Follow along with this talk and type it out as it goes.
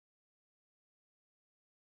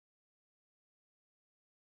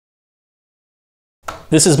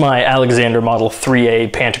This is my Alexander Model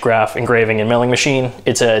 3A Pantograph engraving and milling machine.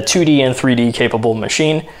 It's a 2D and 3D capable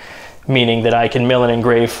machine, meaning that I can mill and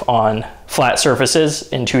engrave on flat surfaces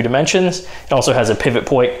in 2 dimensions. It also has a pivot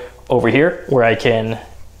point over here where I can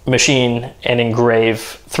machine and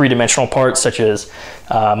engrave 3-dimensional parts such as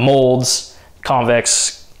molds,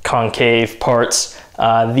 convex, concave parts.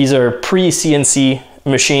 These are pre-CNC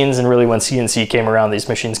machines, and really when CNC came around, these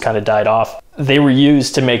machines kind of died off. They were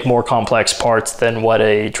used to make more complex parts than what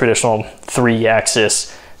a traditional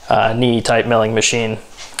 3-axis knee type milling machine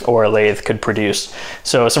or a lathe could produce.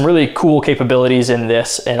 So some really cool capabilities in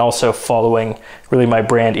this, and also following really my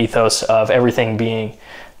brand ethos of everything being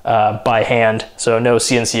by hand, so no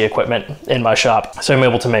CNC equipment in my shop. So I'm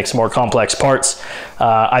able to make some more complex parts.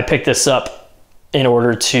 I picked this up in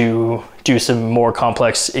order to do some more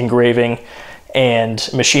complex engraving and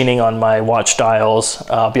machining on my watch dials.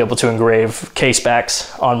 I'll be able to engrave case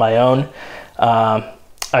backs on my own.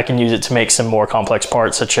 I can use it to make some more complex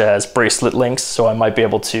parts such as bracelet links, so I might be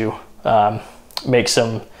able to make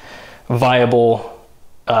some viable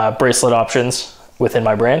bracelet options within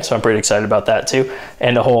my brand, so I'm pretty excited about that too,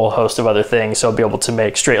 and a whole host of other things. So I'll be able to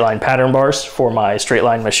make straight line pattern bars for my straight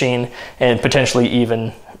line machine, and potentially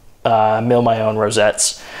even mill my own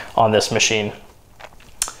rosettes on this machine.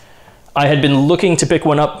 I had been looking to pick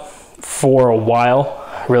one up for a while,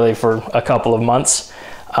 really for a couple of months,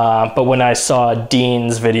 but when I saw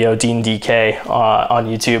Dean's video, Dean DK on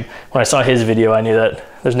YouTube, when I saw his video, I knew that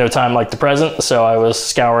there's no time like the present, so I was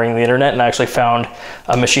scouring the internet and I actually found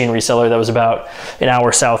a machine reseller that was about an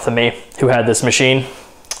hour south of me who had this machine.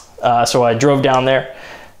 So I drove down there,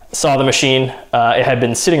 saw the machine. It had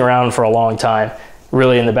been sitting around for a long time,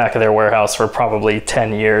 really in the back of their warehouse for probably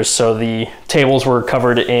 10 years. So the tables were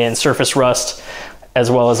covered in surface rust, as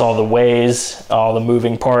well as all the ways, all the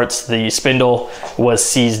moving parts. The spindle was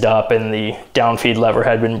seized up and the downfeed lever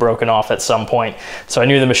had been broken off at some point. So I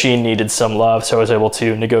knew the machine needed some love, so I was able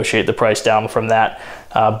to negotiate the price down from that.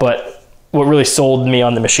 But what really sold me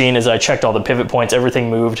on the machine is I checked all the pivot points. Everything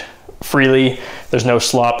moved freely. There's no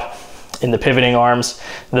slop in the pivoting arms.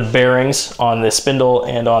 The bearings on the spindle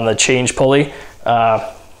and on the change pulley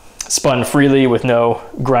spun freely with no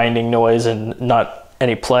grinding noise and not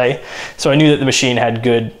any play. So I knew that the machine had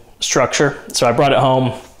good structure. So I brought it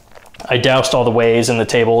home. I doused all the ways and the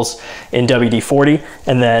tables in WD-40,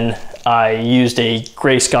 and then I used a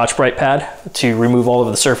gray Scotch-Brite pad to remove all of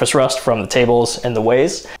the surface rust from the tables and the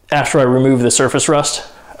ways. After I removed the surface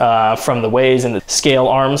rust from the ways and the scale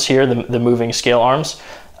arms here, the moving scale arms,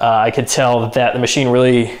 I could tell that the machine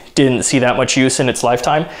really didn't see that much use in its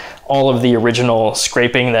lifetime. All of the original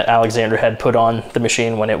scraping that Alexander had put on the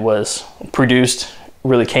machine when it was produced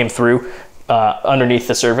really came through underneath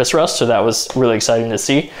the surface rust, so that was really exciting to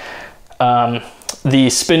see. The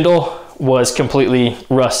spindle was completely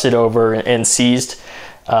rusted over and seized,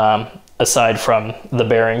 aside from the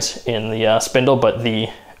bearings in the spindle, but the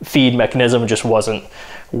feed mechanism just wasn't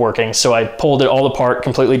working. So I pulled it all apart,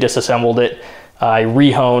 completely disassembled it. I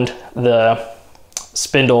rehoned the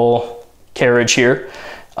spindle carriage here,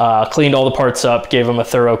 cleaned all the parts up, gave them a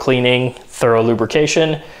thorough cleaning, thorough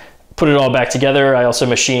lubrication, put it all back together. I also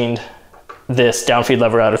machined this downfeed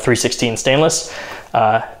lever out of 316 stainless,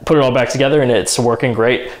 put it all back together, and it's working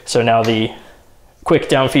great. So now the quick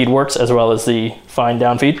downfeed works as well as the fine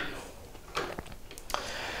downfeed.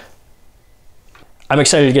 I'm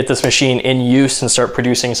excited to get this machine in use and start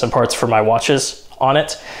producing some parts for my watches on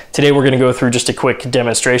it. Today we're going to go through just a quick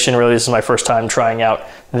demonstration. Really, this is my first time trying out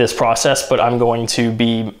this process, but I'm going to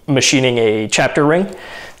be machining a chapter ring.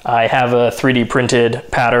 I have a 3D printed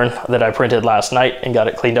pattern that I printed last night and got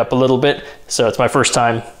it cleaned up a little bit. So it's my first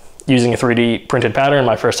time using a 3D printed pattern,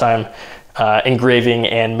 my first time engraving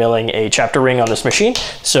and milling a chapter ring on this machine.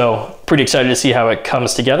 So pretty excited to see how it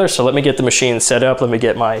comes together. So let me get the machine set up. Let me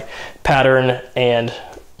get my pattern and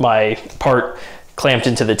my part clamped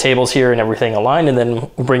into the tables here and everything aligned, and then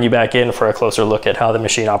we'll bring you back in for a closer look at how the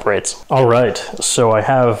machine operates. All right, so I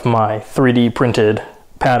have my 3D printed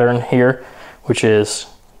pattern here, which is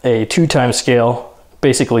a 2x scale,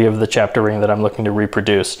 basically of the chapter ring that I'm looking to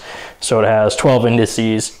reproduce. So it has 12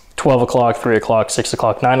 indices. 12 o'clock, 3 o'clock, 6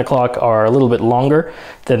 o'clock, 9 o'clock are a little bit longer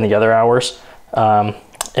than the other hours. And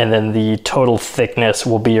then the total thickness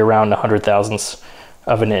will be around 100 thousandths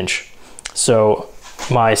of an inch. So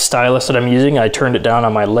my stylus that I'm using, I turned it down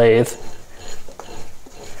on my lathe.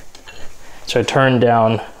 So I turned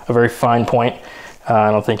down a very fine point.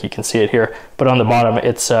 I don't think you can see it here, but on the bottom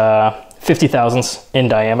it's 50 thousandths in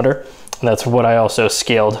diameter. And that's what I also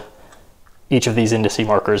scaled each of these indice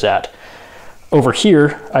markers at. Over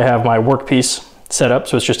here, I have my workpiece set up.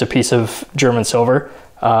 So it's just a piece of German silver.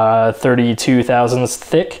 32 thousandths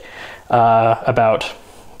thick, about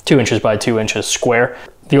 2 inches by 2 inches square.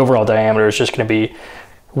 The overall diameter is just going to be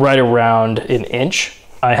right around an inch.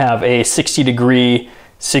 I have a 60-degree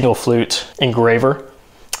single flute engraver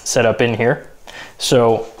set up in here.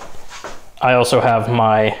 So I also have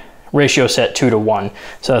my ratio set 2:1.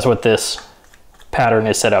 So that's what this pattern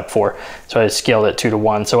is set up for. So I scaled it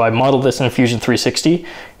 2:1. So I modeled this in Fusion 360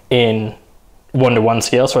 in 1:1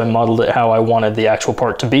 scale. So I modeled it how I wanted the actual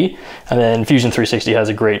part to be. And then Fusion 360 has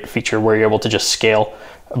a great feature where you're able to just scale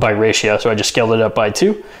by ratio. So I just scaled it up by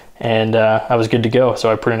 2, and I was good to go.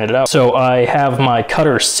 So I printed it out. So I have my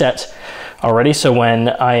cutter set already. So when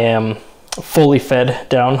I am fully fed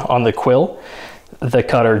down on the quill, the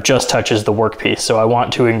cutter just touches the workpiece. So I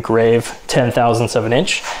want to engrave 10 thousandths of an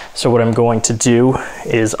inch. So what I'm going to do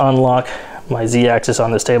is unlock my Z-axis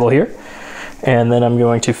on this table here, and then I'm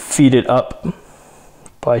going to feed it up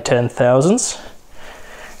by 10 thousandths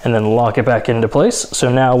and then lock it back into place.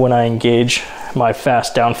 So now when I engage my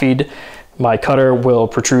fast downfeed, my cutter will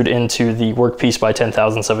protrude into the workpiece by 10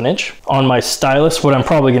 thousandths of an inch. On my stylus, what I'm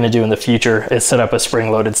probably going to do in the future is set up a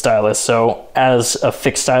spring-loaded stylus. So as a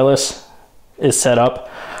fixed stylus is set up,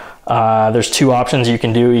 there's 2 options you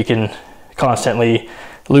can do. You can constantly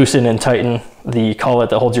loosen and tighten the collet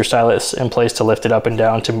that holds your stylus in place to lift it up and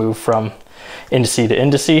down to move from indice to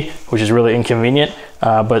indice, which is really inconvenient.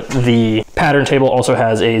 But the pattern table also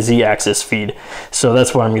has a Z-axis feed. So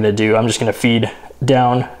that's what I'm going to do. I'm just going to feed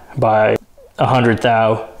down by 100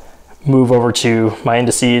 thou, move over to my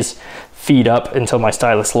indices, feed up until my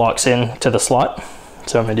stylus locks in to the slot.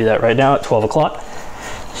 So I'm going to do that right now at 12 o'clock.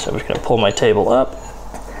 So I'm just going to pull my table up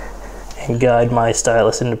and guide my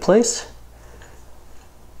stylus into place.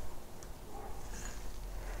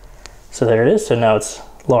 So there it is. So now it's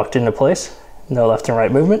locked into place. No left and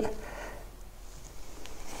right movement.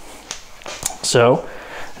 So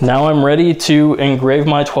now I'm ready to engrave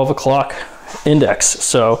my 12 o'clock index.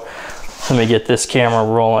 So let me get this camera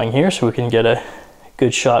rolling here so we can get a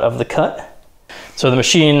good shot of the cut. So the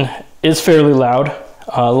machine is fairly loud,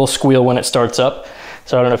 a little squeal when it starts up.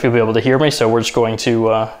 So I don't know if you'll be able to hear me. So we're just going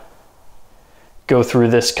to go through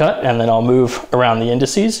this cut, and then I'll move around the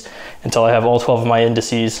indices until I have all 12 of my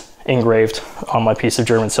indices engraved on my piece of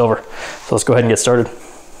German silver. So let's go ahead and get started.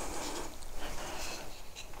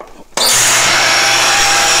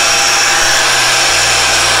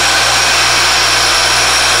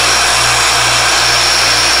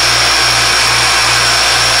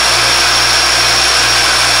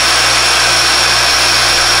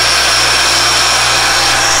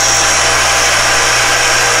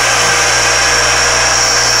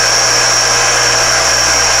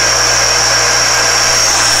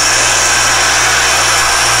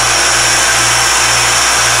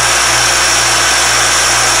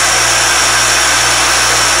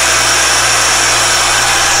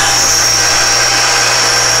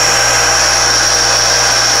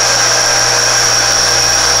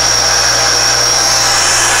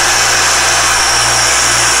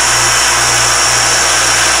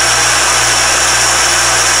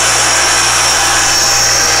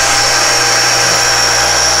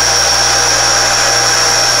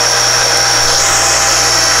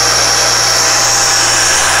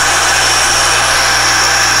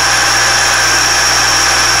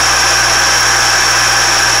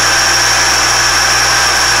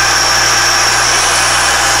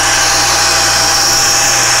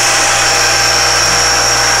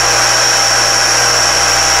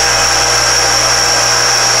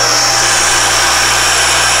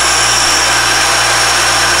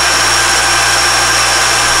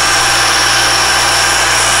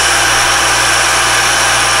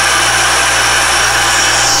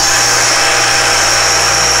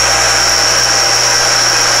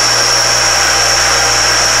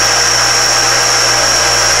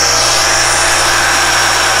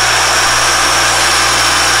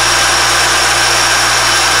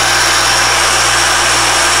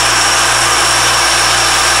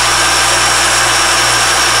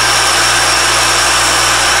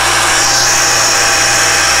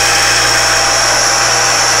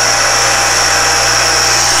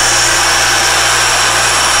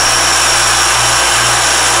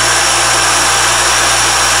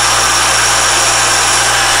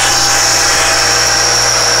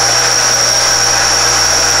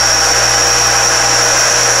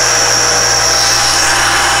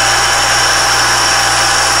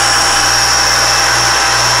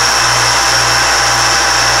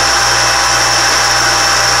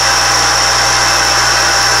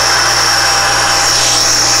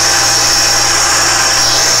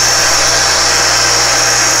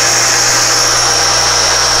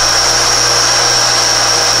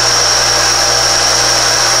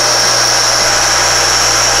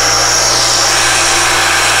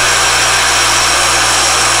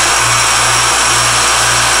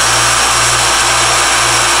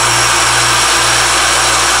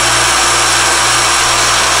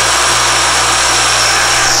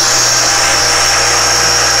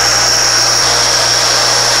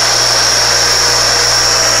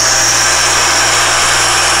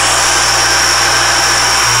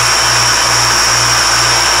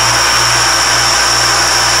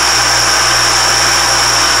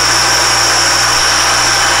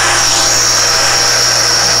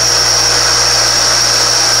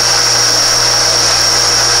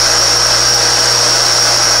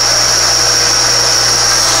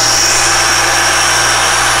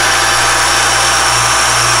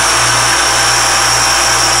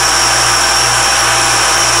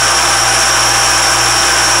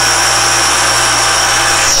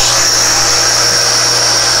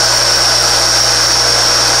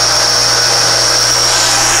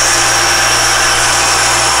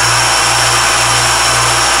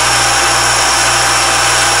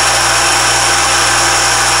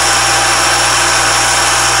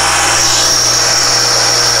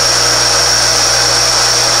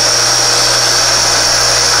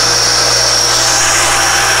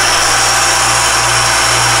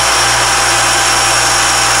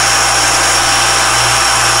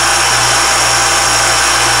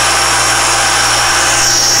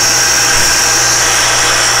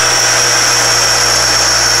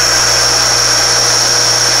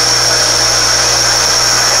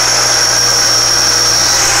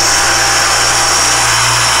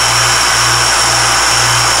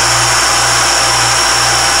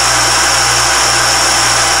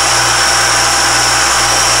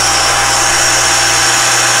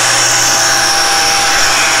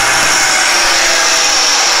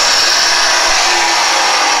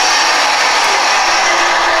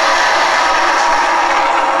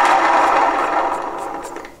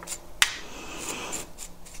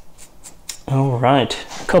 right,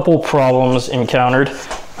 a couple problems encountered.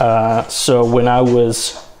 So when I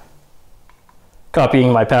was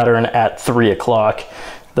copying my pattern at 3 o'clock,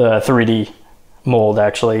 the 3D mold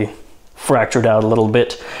actually fractured out a little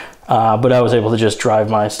bit, but I was able to just drive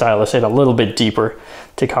my stylus in a little bit deeper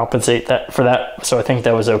to compensate for that, so I think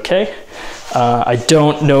that was okay. I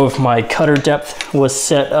don't know if my cutter depth was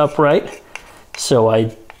set up right, so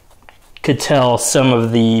I could tell some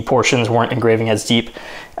of the portions weren't engraving as deep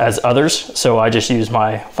as others, so I just used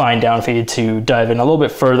my fine down feed to dive in a little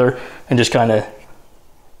bit further and just kind of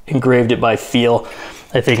engraved it by feel.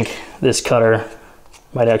 I think this cutter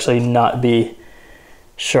might actually not be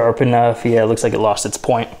sharp enough. Yeah, it looks like it lost its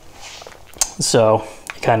point, so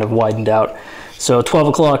it kind of widened out. So 12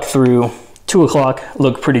 o'clock through 2 o'clock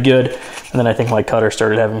looked pretty good, and then I think my cutter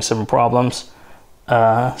started having some problems.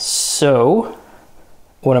 So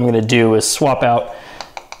what I'm going to do is swap out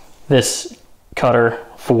this cutter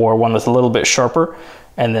for one that's a little bit sharper,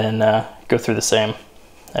 and then go through the same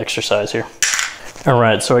exercise here. All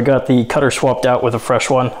right, so I got the cutter swapped out with a fresh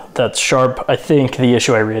one that's sharp. I think the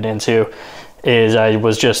issue I ran into is I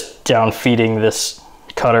was just down feeding this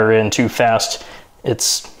cutter in too fast.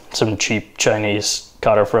 It's some cheap Chinese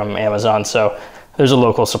cutter from Amazon, so there's a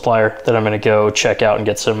local supplier that I'm going to go check out and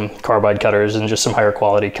get some carbide cutters and just some higher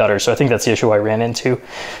quality cutters. So I think that's the issue I ran into.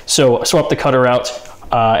 So I swapped the cutter out,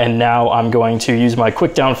 and now I'm going to use my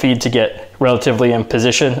quick down feed to get relatively in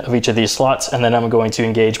position of each of these slots, and then I'm going to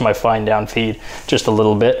engage my fine down feed just a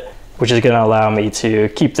little bit, which is going to allow me to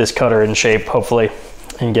keep this cutter in shape, hopefully,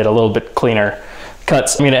 and get a little bit cleaner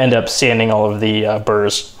cuts. I'm going to end up sanding all of the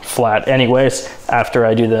burrs flat anyways after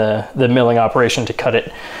I do the milling operation to cut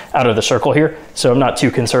it out of the circle here. So I'm not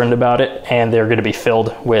too concerned about it, and they're going to be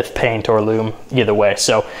filled with paint or loom either way.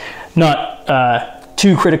 So not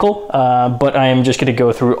too critical, but I am just going to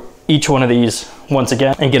go through each one of these once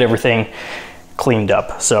again and get everything cleaned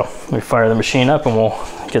up. So let me fire the machine up and we'll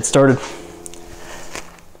get started.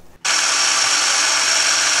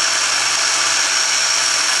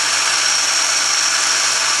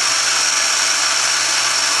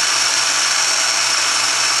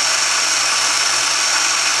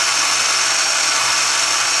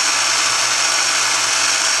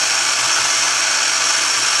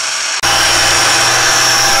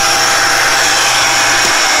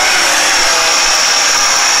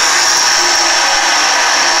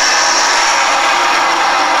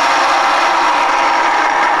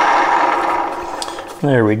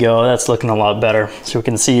 There we go, that's looking a lot better. So we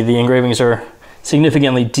can see the engravings are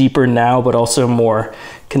significantly deeper now, but also more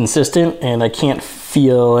consistent, and I can't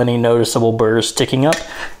feel any noticeable burrs sticking up,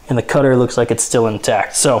 and the cutter looks like it's still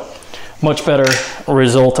intact. So much better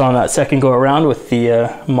result on that second go around with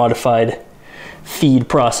the modified feed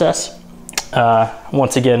process.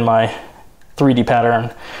 Once again, my 3D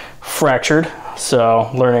pattern fractured, so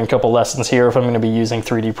learning a couple lessons here. If I'm going to be using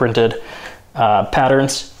 3D printed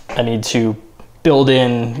patterns, I need to build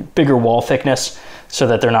in bigger wall thickness so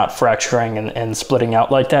that they're not fracturing and splitting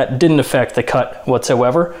out like that. Didn't affect the cut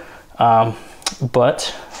whatsoever,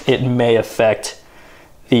 but it may affect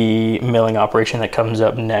the milling operation that comes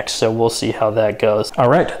up next, so we'll see how that goes. All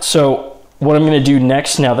right, so what I'm going to do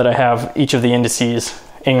next, now that I have each of the indices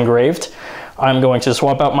engraved, I'm going to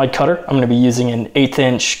swap out my cutter. I'm going to be using an 1/8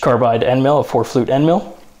 inch carbide end mill, a 4-flute end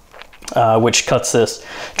mill, which cuts this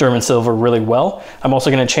German silver really well. I'm also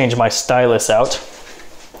going to change my stylus out.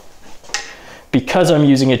 Because I'm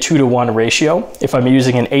using a 2-to-1 ratio, if I'm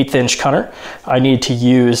using an 1/8 inch cutter, I need to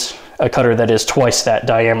use a cutter that is twice that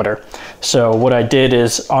diameter. So what I did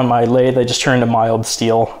is on my lathe, I just turned a mild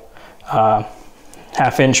steel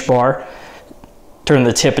 1/2 inch bar, turned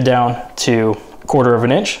the tip down to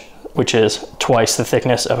 1/4 inch, which is twice the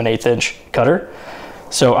thickness of an 1/8 inch cutter.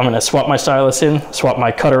 So I'm going to swap my stylus in, swap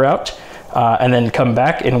my cutter out, and then come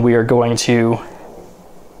back, and we are going to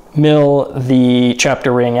mill the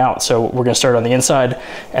chapter ring out. So we're going to start on the inside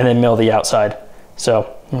and then mill the outside.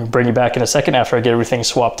 So I'm going to bring you back in a second after I get everything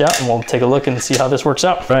swapped out, and we'll take a look and see how this works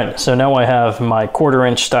out. Right, so now I have my 1/4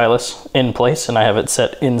 inch stylus in place, and I have it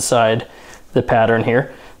set inside the pattern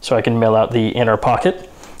here so I can mill out the inner pocket.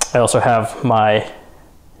 I also have my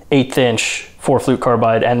 1/8 inch 4-flute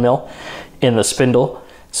carbide end mill in the spindle.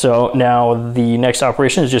 So now the next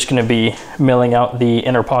operation is just going to be milling out the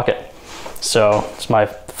inner pocket. So it's my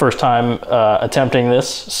first time attempting this,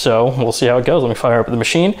 so we'll see how it goes. Let me fire up the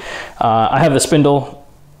machine. I have the spindle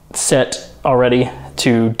set already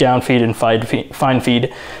to down feed and fine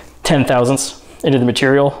feed 10 thousandths into the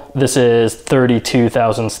material. This is 32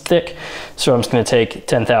 thousandths thick, so I'm just going to take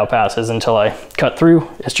 10 thou passes until I cut through.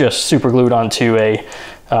 It's just super glued onto a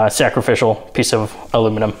sacrificial piece of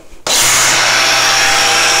aluminum.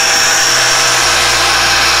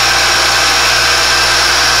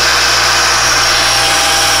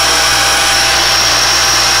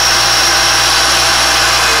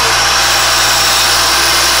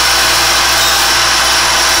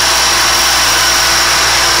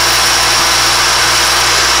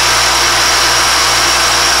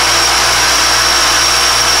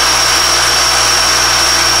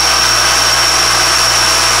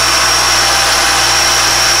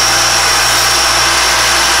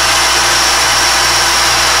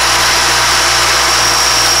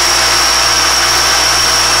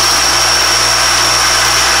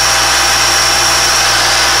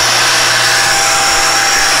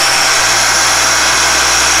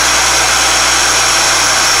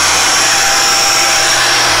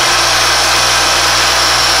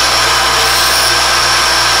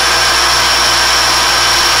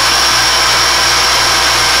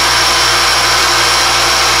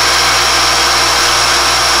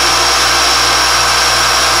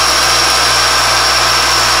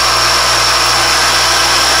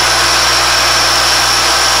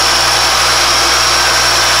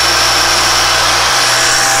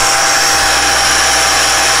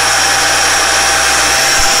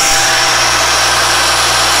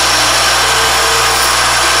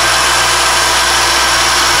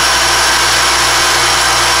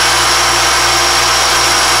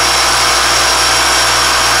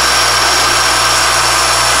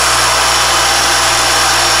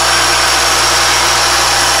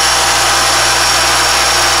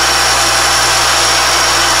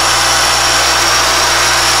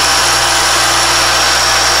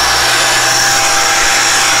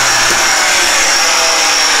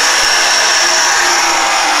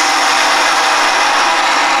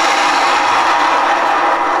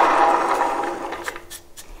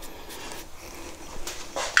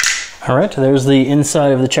 All right, there's the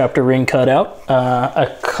inside of the chapter ring cut out.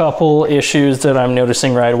 A couple issues that I'm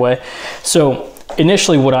noticing right away. So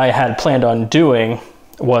initially what I had planned on doing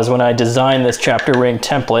was, when I designed this chapter ring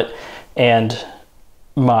template and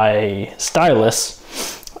my stylus,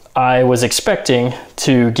 I was expecting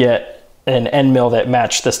to get an end mill that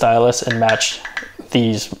matched the stylus and matched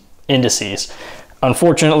these indices.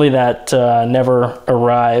 Unfortunately, that never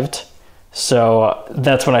arrived. So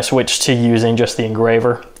that's when I switched to using just the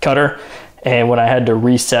engraver cutter. And when I had to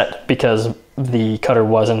reset because the cutter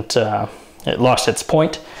wasn't, it lost its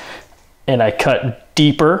point, and I cut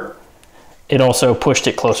deeper, it also pushed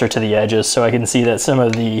it closer to the edges. So I can see that some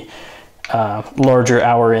of the larger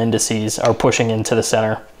hour indices are pushing into the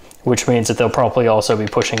center, which means that they'll probably also be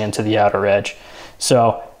pushing into the outer edge.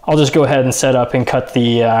 So I'll just go ahead and set up and cut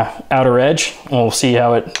the outer edge, and we'll see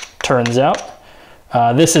how it turns out.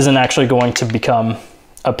 This isn't actually going to become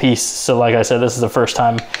a piece. So like I said, this is the first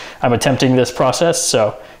time I'm attempting this process.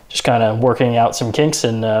 So just kind of working out some kinks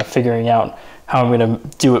and figuring out how I'm going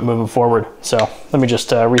to do it moving forward. So let me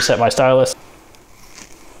just reset my stylus.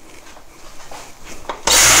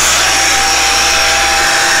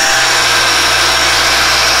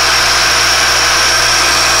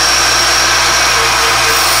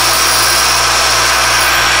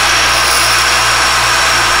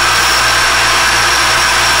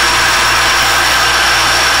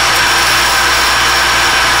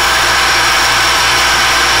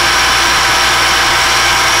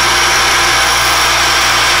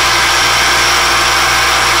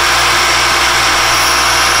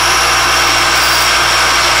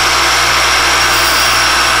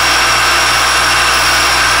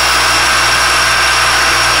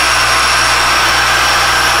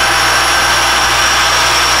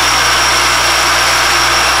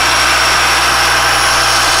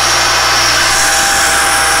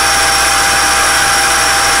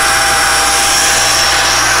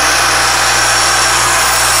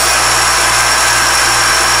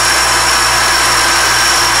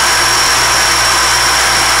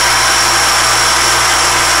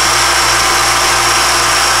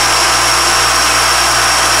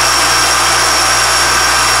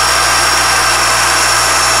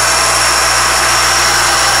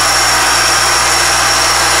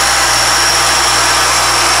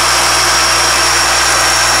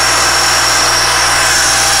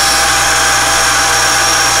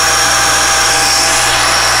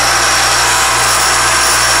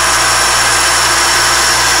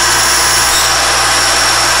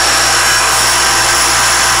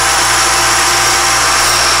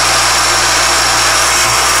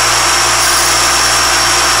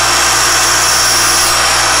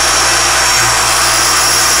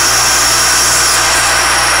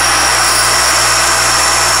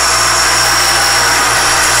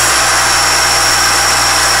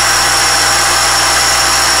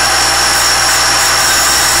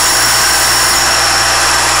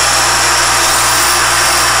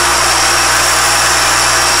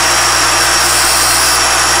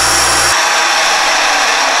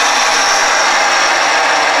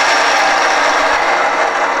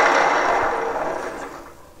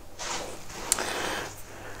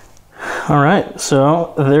 All right,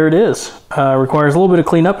 so there it is. Requires a little bit of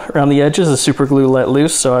cleanup around the edges. The super glue let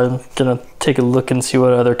loose, so I'm gonna take a look and see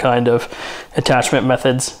what other kind of attachment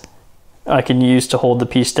methods I can use to hold the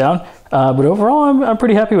piece down. But overall, I'm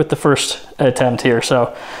pretty happy with the first attempt here.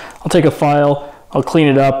 So I'll take a file, I'll clean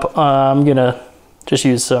it up. I'm gonna just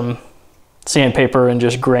use some sandpaper and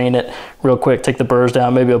just grain it real quick, take the burrs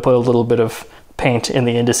down. Maybe I'll put a little bit of paint in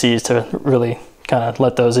the indices to really kind of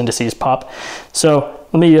let those indices pop. So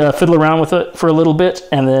let me fiddle around with it for a little bit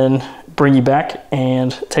and then bring you back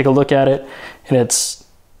and take a look at it in its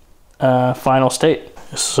final state.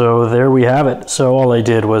 So there we have it. So all I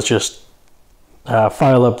did was just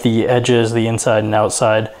file up the edges, the inside and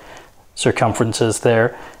outside circumferences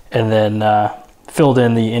there, and then filled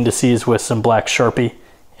in the indices with some black Sharpie,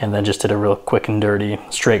 and then just did a real quick and dirty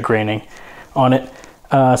straight graining on it.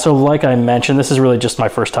 So like I mentioned, this is really just my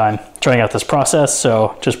first time trying out this process,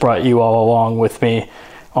 so just brought you all along with me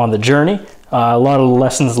on the journey. A lot of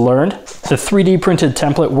lessons learned. The 3D printed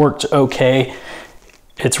template worked okay.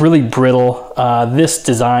 It's really brittle. This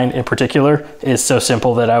design in particular is so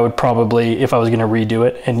simple that I would probably, if I was gonna redo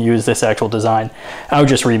it and use this actual design, I would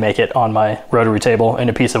just remake it on my rotary table in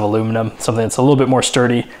a piece of aluminum, something that's a little bit more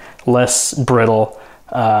sturdy, less brittle,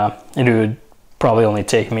 and it would probably only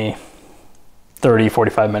take me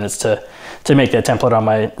 30-45 minutes to make that template on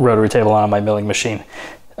my rotary table on my milling machine.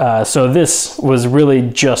 So this was really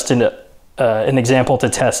just an example to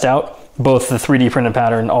test out both the 3D printed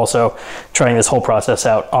pattern, also trying this whole process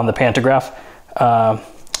out on the Pantograph.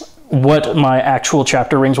 what my actual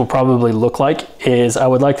chapter rings will probably look like is I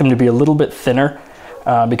would like them to be a little bit thinner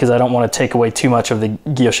because I don't want to take away too much of the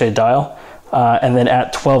guilloche dial. And then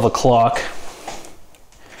at 12 o'clock,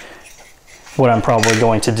 what I'm probably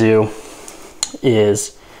going to do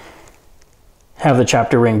is have the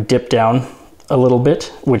chapter ring dip down a little bit,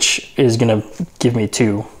 which is going to give me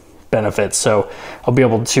two benefits. So I'll be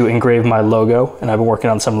able to engrave my logo, and I've been working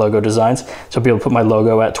on some logo designs, so I'll be able to put my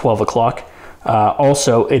logo at 12 o'clock.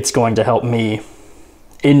 Also, it's going to help me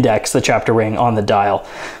index the chapter ring on the dial.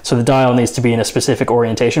 So the dial needs to be in a specific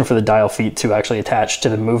orientation for the dial feet to actually attach to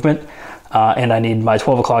the movement. And I need my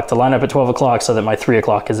 12 o'clock to line up at 12 o'clock so that my 3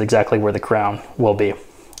 o'clock is exactly where the crown will be.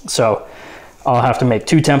 So I'll have to make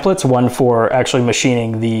two templates, one for actually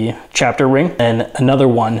machining the chapter ring and another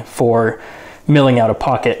one for milling out a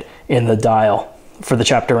pocket in the dial for the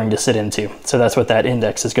chapter ring to sit into. So that's what that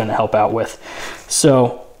index is going to help out with.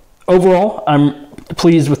 So overall, I'm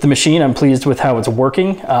pleased with the machine. I'm pleased with how it's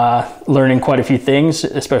working, learning quite a few things,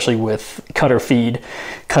 especially with cutter feed,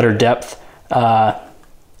 cutter depth,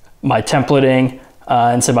 my templating,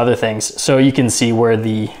 and some other things. So you can see where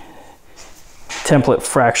the template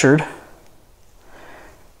fractured,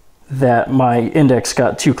 that my index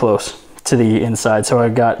got too close to the inside. So I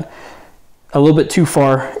got a little bit too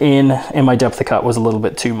far in, and my depth of cut was a little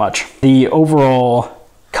bit too much. The overall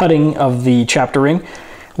cutting of the chapter ring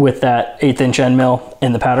with that 1/8 inch end mill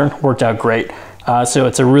in the pattern worked out great. So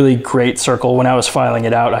it's a really great circle. When I was filing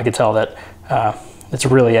it out, I could tell that it's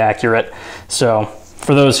really accurate. So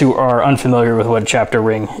for those who are unfamiliar with what a chapter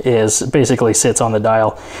ring is, it basically sits on the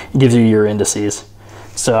dial, gives you your indices.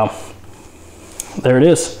 So there it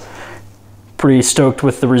is. Pretty stoked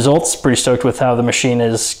with the results, pretty stoked with how the machine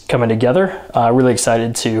is coming together. Really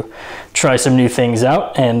excited to try some new things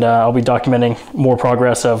out, and I'll be documenting more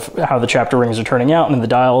progress of how the chapter rings are turning out and the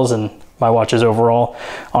dials and my watches overall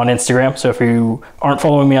on Instagram. So if you aren't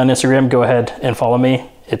following me on Instagram, go ahead and follow me.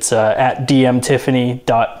 It's at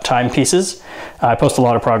dmtiffany.timepieces. I post a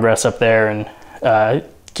lot of progress up there and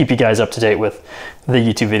keep you guys up to date with the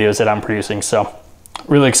YouTube videos that I'm producing. So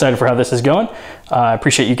really excited for how this is going. I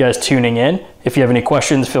appreciate you guys tuning in. If you have any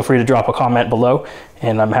questions, feel free to drop a comment below,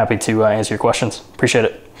 and I'm happy to answer your questions. Appreciate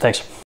it. Thanks.